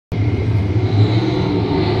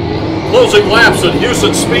closing laps at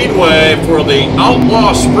Huset Speedway for the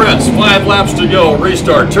Outlaw Sprints. 5 laps to go,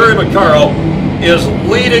 restart. Terry McCarl is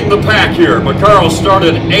leading the pack here. McCarl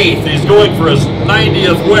started 8th. He's going for his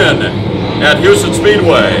 90th win at Huset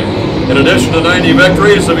Speedway. In addition to 90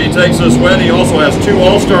 victories, if he takes this win, he also has 2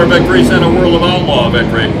 All-Star victories and a World of Outlaw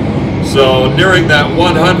victory. So nearing that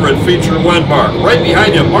 100 feature win mark. Right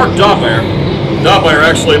behind him, Mark Dobmeyer. Dobmeyer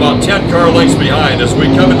actually about 10 car lengths behind as we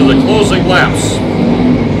come into the closing laps.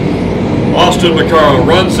 Austin McCarl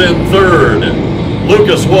runs in 3rd.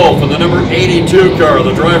 Lucas Wolf in the number 82 car,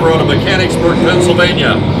 the driver out of Mechanicsburg,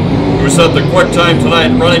 Pennsylvania, who set the quick time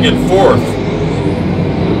tonight, running in 4th.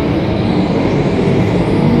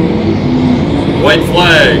 White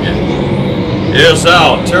flag is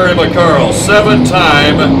out. Terry McCarl,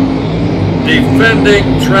 7-time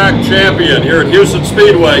defending track champion here at Huset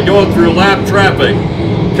Speedway, going through lap traffic,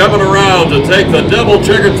 coming around to take the double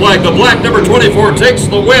checkered flag. The black number 24 takes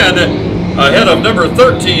the win ahead of number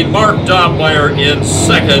 13, Mark Dobmeyer in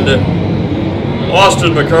 2nd.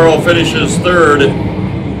 Austin McCarl finishes 3rd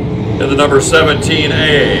in the number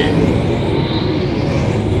 17A.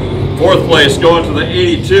 4th place going to the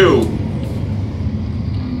 82.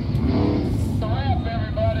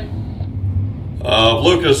 Of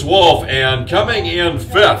Lucas Wolf, and coming in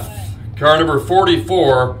 5th, car number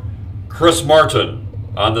 44, Chris Martin,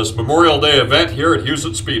 on this Memorial Day event here at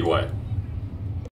Huset Speedway.